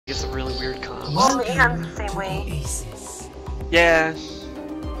It's a really weird comp. Well, Leon's the same way. Oasis. Yeah.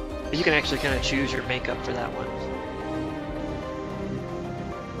 You can actually kind of choose your makeup for that one.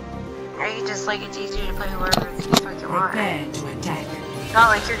 Or you just like it's easier to play whoever the fuck you want. Prepare to attack. Not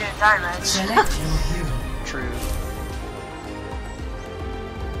like you're gonna die much. Select your hero. True.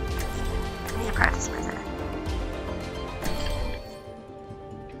 I need to practice my time.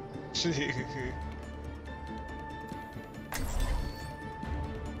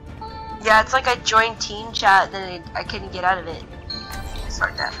 Yeah, it's like I joined team chat, then I couldn't get out of it.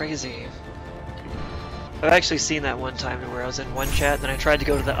 Start that. Crazy. I've actually seen that one time where I was in one chat, then I tried to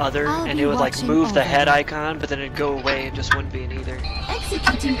go to the other, and it would like move the head icon, but then it'd go away and just wouldn't be in either.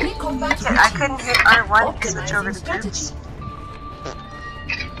 Executing quick combat. I couldn't hit R1 to switch over to groups.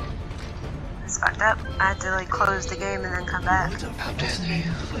 It's fucked up. I had to like close the game and then come back. How dare they?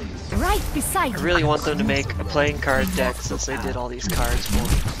 Right beside I really want them to make a playing card deck since they did all these cards for me.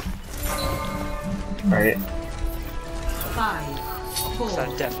 Right. 5, 4, So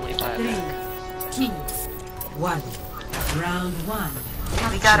I'd definitely buy it 3, back. 2, 1. Round 1.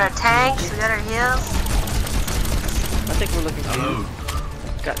 We got our tanks, we got our heals. I think we're looking good.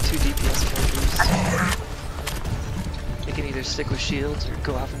 Got 2 DPS characters. They can either stick with shields or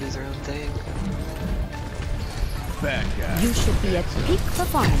go off and do their own thing. Bad guy. You should be at peak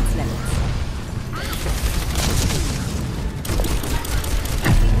performance levels.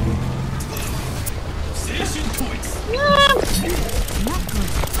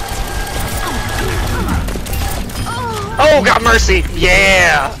 Oh, got mercy!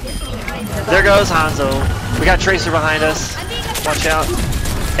 Yeah! There goes Hanzo. We got Tracer behind us. Watch out.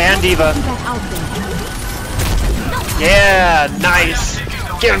 And Diva. Yeah, nice!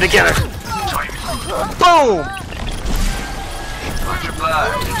 Get them together! Boom!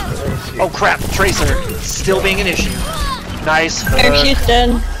 Oh crap, Tracer. Still being an issue. Nice hook. She's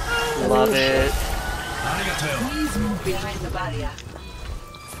dead. Love it.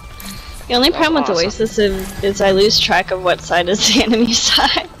 The only problem with Awesome. Oasis is I lose track of what side is the enemy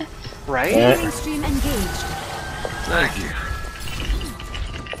side. Right? Stream engaged. Thank you.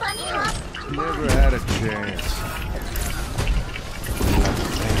 Never had a chance.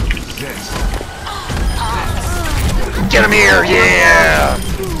 Get him here, yeah!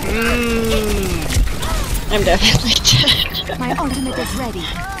 I'm definitely dead. My ultimate is ready.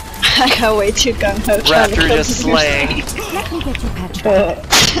 I got way too gung-ho trying to Raptor kill just the slaying. Let me get you patched up.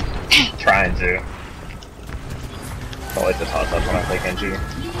 Trying to. Always a toss up when I play Genji.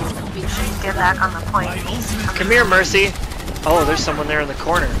 Get back on the point. Come here, Mercy. Oh, there's someone there in the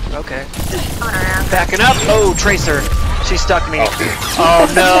corner. Okay. Coming around. Backing up. Oh, Tracer. She stuck me. Oh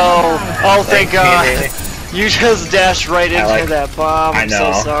no. Oh, thank God. You just dashed right into that bomb. I'm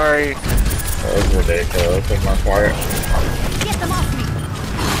so sorry. That was ridiculous with my part. Get them off me.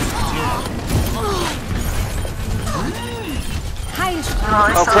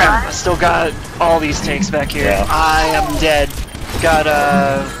 Oh crap, I still got all these tanks back here. Yeah. I am dead. Got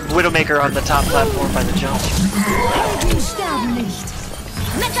Widowmaker on the top platform by the jump.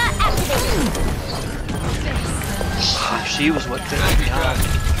 She was what did me down.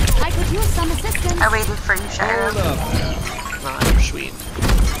 I could use some assistance. I waited for you, Shiro. You're sweet.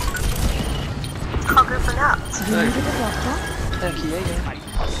 It's called grouping up. Thank you,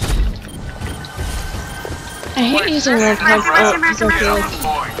 I hate using red cards out because I feel like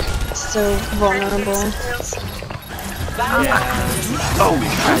it's so vulnerable. Yeah. Oh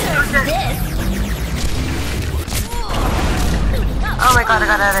Oh my god, I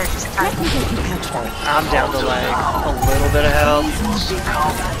got others. Just time. I'm down to like a little bit of health.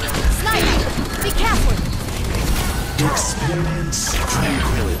 Be careful. Experience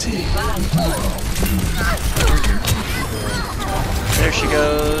tranquility. There she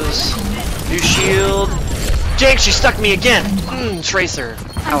goes. New shield. Jake, she stuck me again. Tracer.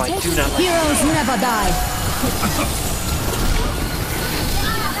 How I do not like. Heroes never die.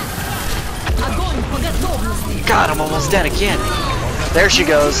 God, I'm almost dead again. There she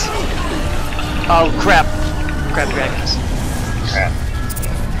goes. Oh crap. Crap dragons. Crap.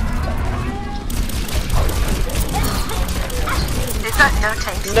 They've got no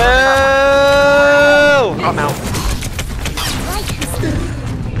tanks. No! I'm out.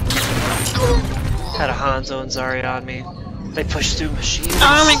 Had a Hanzo and Zarya on me. They pushed through machines.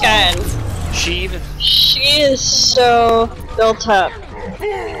 Oh my god. She even. She is so built up.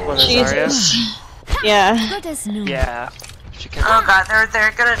 What is Zarya? Jesus. Yeah. Good as new. Yeah. She can. Oh god,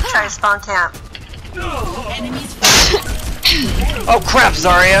 they're gonna try to spawn camp. Oh crap,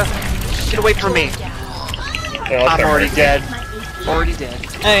 Zarya! Get away from me! Yeah, I'm already dead. Already dead.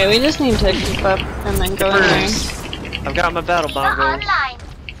 Alright, we just need to keep up and then go in there. I've got my battle bongo.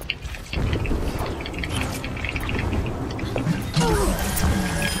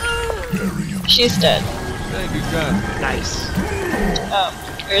 She's dead. Thank you, God. Nice.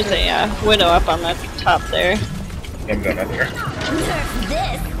 Oh, there's a widow up on the top there. I'm going up here.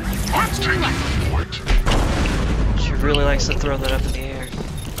 She really likes to throw that up in the air.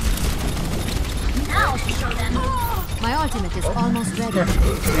 My ultimate is almost ready.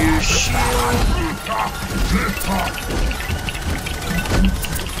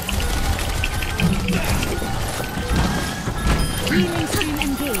 Healing stream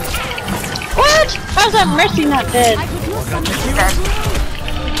engaged. What? How's that Mercy not dead? I could use some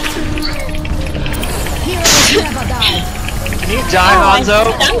Heroes never die. Can you die, Hanzo?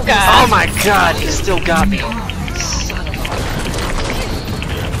 Thank God. Oh my god, he still got me. Son of a...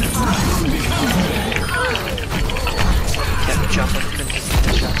 Kept jumping, couldn't get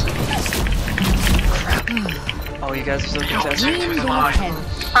the shots. Crap. Oh, you guys are so contested. Green will head.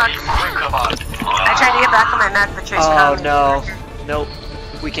 I tried to get back on my map, but Trace Oh found me. no. Nope.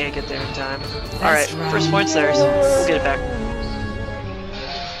 We can't get there in time. Alright, first point's theirs. We'll get it back.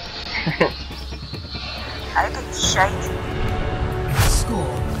 I picked shite. Score.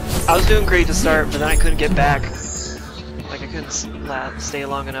 I was doing great to start, but then I couldn't get back. Like, I couldn't stay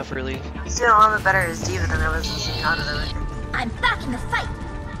long enough, really. He's doing a little bit better as Diva than I was as Zenyatta, though, I think. I'm back in the fight.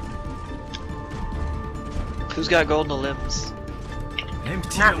 Who's got golden limbs?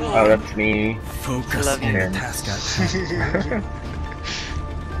 Not me. Oh, that's me. I Focus love on you. the task at hand.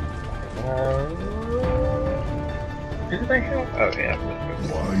 Did they help? Oh, yeah.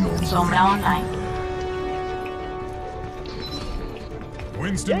 Sombra online.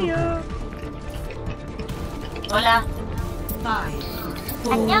 Winston, Hola. 5,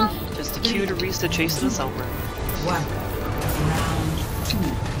 4, 안녕. Just a cue to Rista chasing us over. 1. Round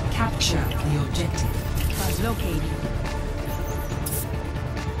 2. Capture the objective. Was located.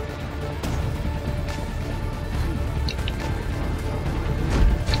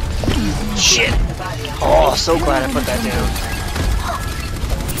 Shit! Oh, so glad I put that down.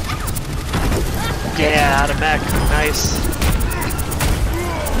 Yeah, out of mech. Nice.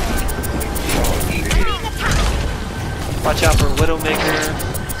 Watch out for Widowmaker.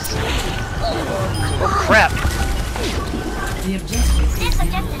 Oh crap! The objective is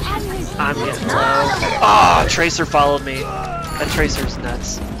I'm getting low. Oh, Tracer followed me. That Tracer's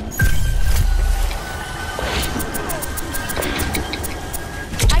nuts.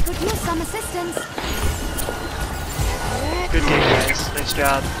 I could use some assistance. Good game, guys. Nice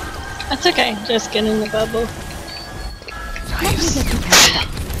job. That's okay. Just get in the bubble. Let me get you patched up.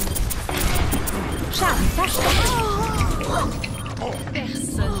 Schaden versteckt.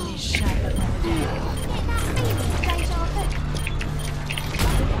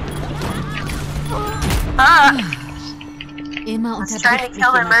 Ah! Immer I was trying to unterbricht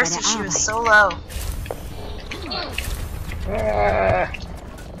kill mich her jemand bei Mercy, der she was Arbeit. so low.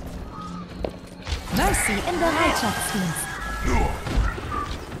 Mercy in Bereitschaftsdienst.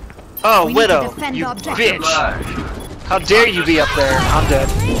 Oh, We need to Widow, defend you the objective. bitch! How dare you be up there? I'm dead.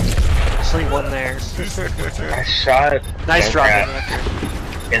 There's one there. I shot Nice drop in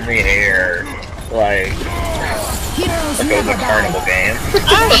Junkrat there. in the air like Heroes it was never a die. carnival game.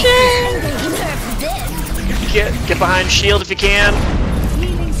 Oh shit! They deserve this. Get behind shield if you can.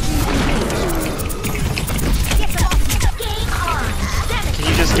 Healing stream engaged. Get them off me. Game on. Can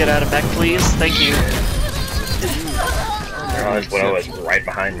you just get out of mech, please? Thank you. I realized Widow was right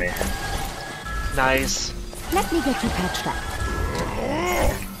behind me. Nice. Let me get you patched up.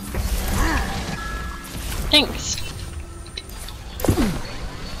 Thanks.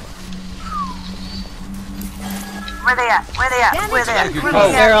 Where they at? Where they at? Where they at? Where Oh.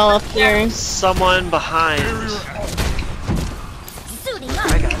 they They're at? all up there. Someone behind. Suiting I up.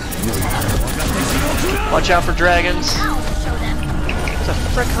 got it. Watch out for dragons. I'll show them. What the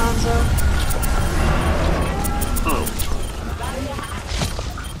frick, Hanzo? Oh.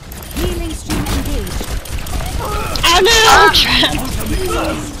 Healing stream engaged. Oh no! Trap!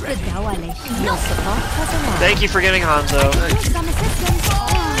 Bedauerlich. No support has arrived. Thank you for getting Hanzo. Use some assistance.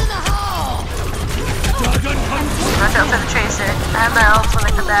 Watch out for the Tracer. I have my ult when I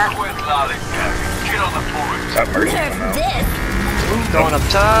come back. That Mercy come out. This. Going up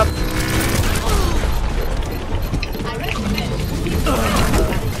top.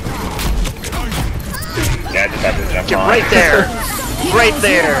 Yeah, I just had to jump Get on. right there. Right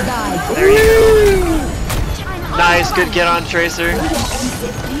there. There you go. Nice, good get on Tracer.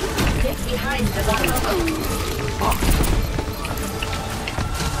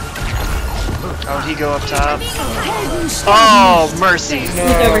 Oh, did he go up top? Oh, mercy. He's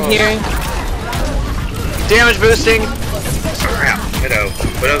over here. Damage boosting. Crap, Widow.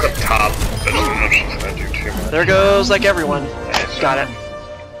 Widow's up top. But I don't know if she's gonna do too much. There goes like everyone. Got it.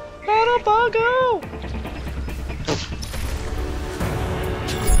 go, Bongo!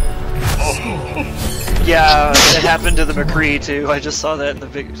 Yeah, it happened to the McCree too. I just saw that in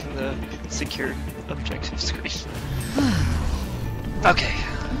the secure objective screen. Okay.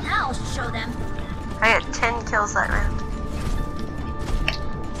 Now show them. I had 10 kills that round.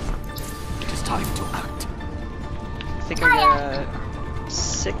 It is time to act. I think I got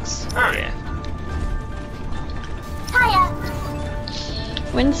 6. Oh yeah.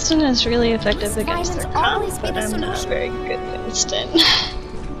 Winston is really effective Will against their silence comp, always be but the I'm not solution? very good at Winston.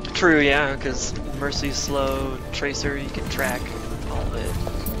 True, yeah, because Mercy's slow, Tracer, you can track all of it.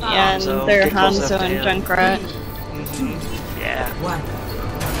 Yeah, and So, they're get close enough Hanzo to and him. Junkrat. Yeah, 1.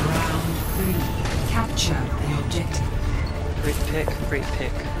 Round 3. Capture the objective. great pick, great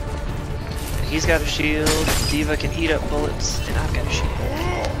pick. And he's got a shield, Diva can eat up bullets, and I've got a shield.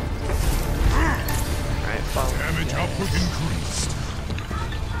 Alright, follow me, guys. increased.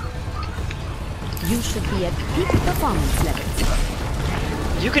 You should be at peak performance levels.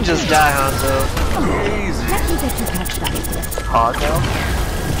 You can just die, Hanzo. Let me get you past that. The objective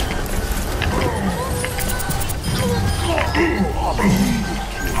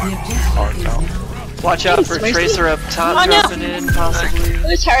is now Watch out for Mercy. Tracer up top Oh, no. dropping in, possibly.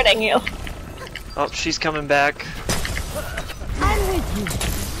 Who's hurting you? Oh, she's coming back. I'm with you.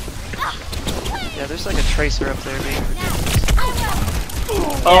 Yeah, there's like a Tracer up there, maybe.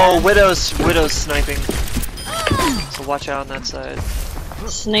 Oh, Widow's sniping. So watch out on that side.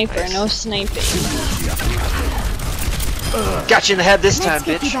 Sniper, Nice. no sniping. Got you in the head this time, Let's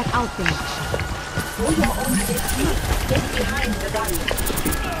get you bitch. back out there.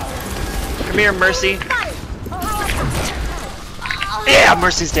 Come here, Mercy. Yeah,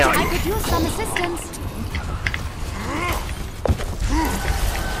 Mercy's down. I could use some assistance.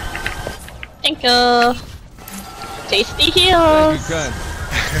 Thank you. Tasty Thank you, heals. kind.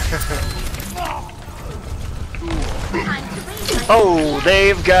 Oh,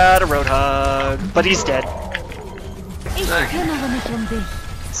 they've got a Roadhog, but he's dead. Ich kümmere mich um dich.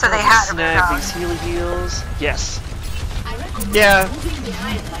 So they had to Snag move these healy heals. Yes. Yeah.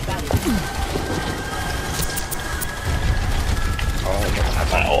 Oh,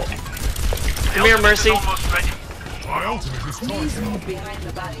 that's my ult. Come here, Mercy. My ultimate is charged.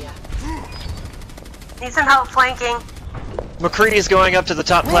 Need some help flanking. McCree is going up to the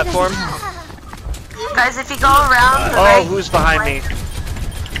top platform. Guys, if you go around the Oh, right, who's behind me?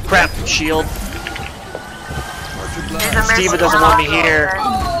 Crap, shield. there's a Mercy Steva doesn't want me behind here. there.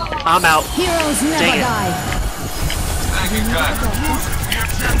 I'm out. Heroes never Dang it. die. Thank you, kind.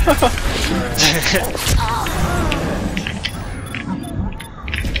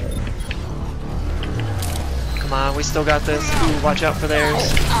 Come on, we still got this. Ooh, watch out for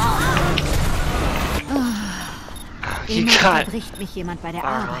theirs. You Immer got unterbricht mich jemand bei der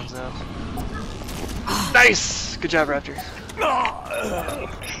our Arbeit. Hanzo. Nice! Good job, Raptor.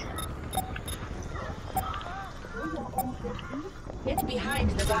 Get behind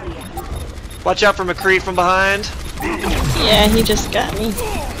the barrier. Watch out for McCree from behind. Yeah, he just got me.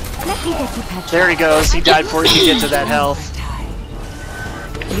 Let me get you patched. There he goes. He died before he could get to that health.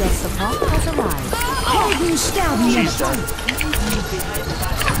 Your support has arrived. Helden sterben She's nicht. done.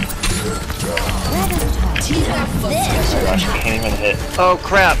 Oh my gosh, I can't even hit. Oh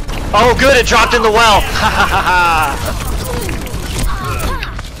crap. Oh good, it dropped in the well. Ha ha ha ha.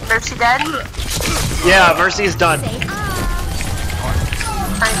 Mercy dead? Yeah, Mercy's done. Trying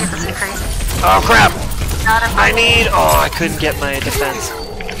to get this increase. Oh crap. Got him. I need. Oh, I couldn't get my defense.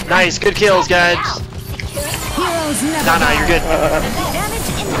 Nice, good kills, guys. Heroes never Nah, die. you're good. Damage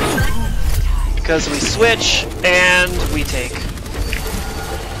increased. Because we switch and we take.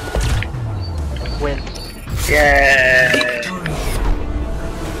 Win. Yay!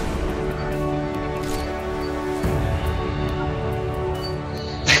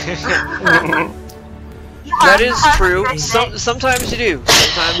 That is true. Sometimes you do.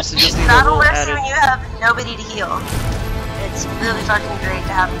 Sometimes you just need a Battle little Mercy added. when you have nobody to heal. It's really fucking great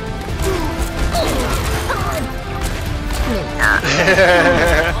to have. Yeah.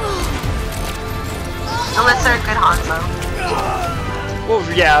 Unless they're a good Hanzo. Well,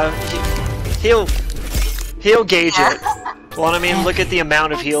 yeah, he'll gauge Yeah. it. Well, I mean, look at the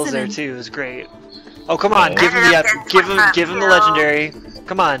amount of heals there too. Is great. Oh, come on, give him the legendary.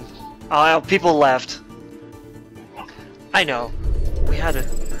 Come on. Oh, people left. I know. We had a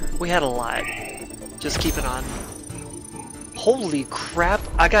lot. Just keep it on. Holy crap!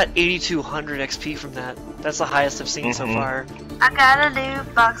 I got 8,200 XP from that. That's the highest I've seen so far. I got a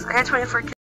loot box. I got 24 kills.